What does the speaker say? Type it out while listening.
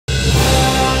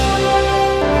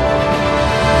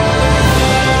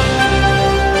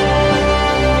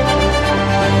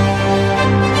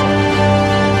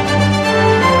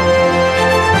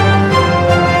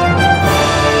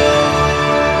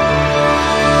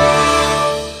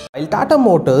While Tata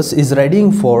Motors is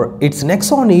readying for its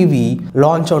Nexon EV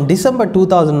launch on December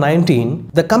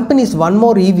 2019, the company's one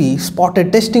more EV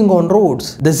spotted testing on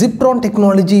roads. The Ziptron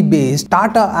technology-based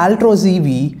Tata Altroz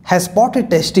EV has spotted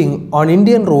testing on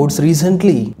Indian roads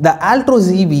recently. The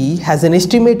Altroz EV has an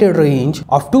estimated range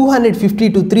of 250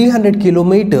 to 300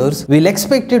 kilometers, will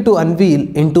expected to unveil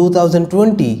in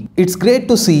 2020. It's great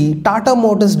to see Tata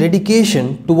Motors'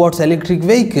 dedication towards electric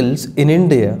vehicles in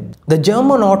India. The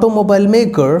German automobile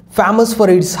maker, famous for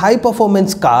its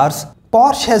high-performance cars,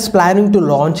 Porsche has planning to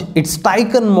launch its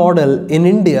Taycan model in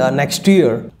India next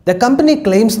year. The company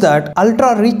claims that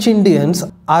ultra-rich Indians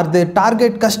are their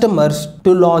target customers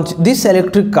to launch this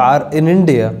electric car in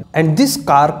India. And this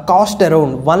car cost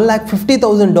around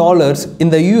 $1,50,000 in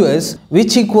the US,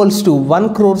 which equals to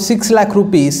 1 crore 6 lakh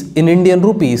rupees in Indian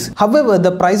rupees. However,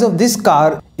 the price of this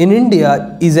car in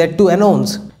India is yet to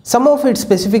announce. Some of its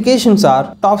specifications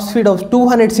are top speed of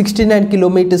 269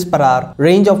 km per hour,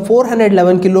 range of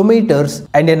 411 km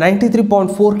and a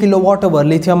 93.4 kWh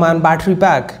lithium-ion battery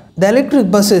pack. The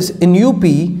electric buses in UP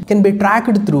can be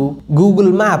tracked through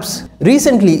Google Maps.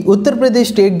 Recently, Uttar Pradesh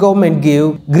state government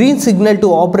gave green signal to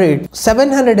operate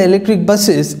 700 electric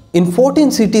buses in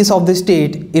 14 cities of the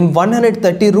state in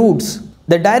 130 routes.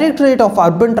 The Directorate of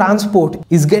Urban Transport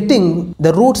is getting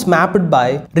the routes mapped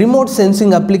by Remote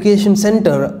Sensing Application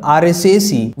Center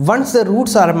 (RSAC). Once the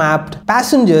routes are mapped,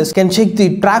 passengers can check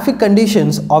the traffic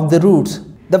conditions of the routes.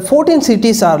 The 14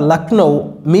 cities are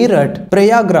Lucknow, Meerut,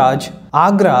 Prayagraj,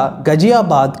 Agra,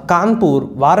 Ghaziabad,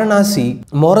 Kanpur, Varanasi,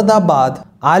 Moradabad,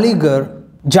 Aligarh,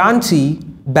 Jhansi,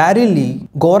 Bareilly,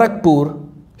 Gorakhpur,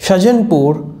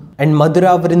 Shahjahanpur and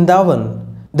Mathura Vrindavan.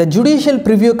 The Judicial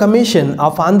Preview Commission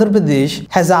of Andhra Pradesh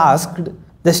has asked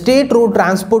the State Road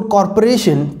Transport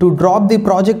Corporation to drop the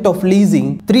project of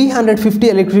leasing 350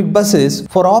 electric buses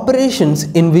for operations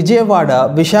in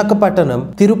Vijayawada,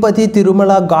 Visakhapatnam, Tirupati,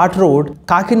 Tirumala Ghat Road,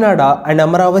 Kakinada and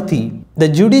Amaravati. The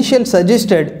judicial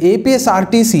suggested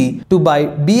APSRTC to buy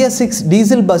BS6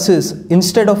 diesel buses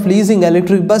instead of leasing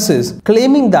electric buses,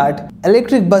 claiming that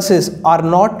electric buses are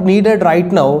not needed right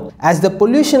now as the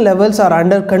pollution levels are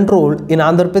under control in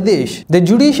Andhra Pradesh. The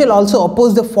judicial also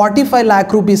opposed the 45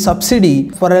 lakh rupee subsidy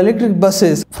for electric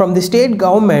buses from the state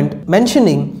government,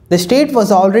 mentioning the state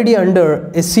was already under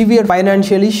a severe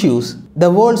financial issues. The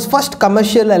world's first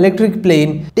commercial electric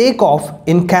plane take off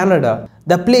in Canada.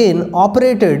 The plane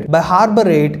operated by Harbour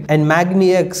 8 and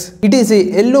Magni X. It is a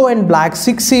yellow and black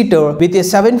 6-seater with a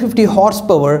 750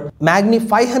 horsepower Magni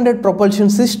 500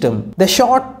 propulsion system. The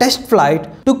short test flight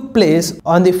took place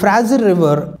on the Fraser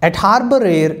River at Harbour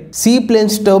Air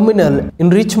Seaplanes Terminal in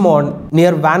Richmond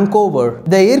near Vancouver.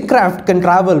 The aircraft can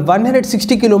travel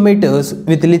 160 kilometers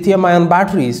with lithium-ion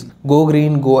batteries. Go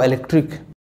green, go electric.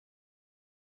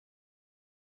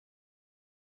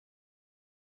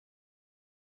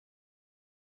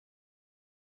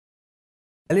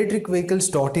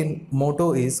 ElectricVehicles.in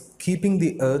motto is keeping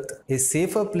the earth a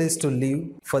safer place to live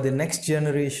for the next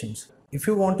generations. If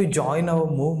you want to join our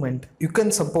movement, you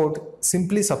can support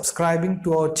simply subscribing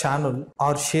to our channel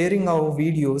or sharing our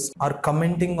videos or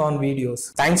commenting on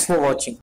videos. Thanks for watching.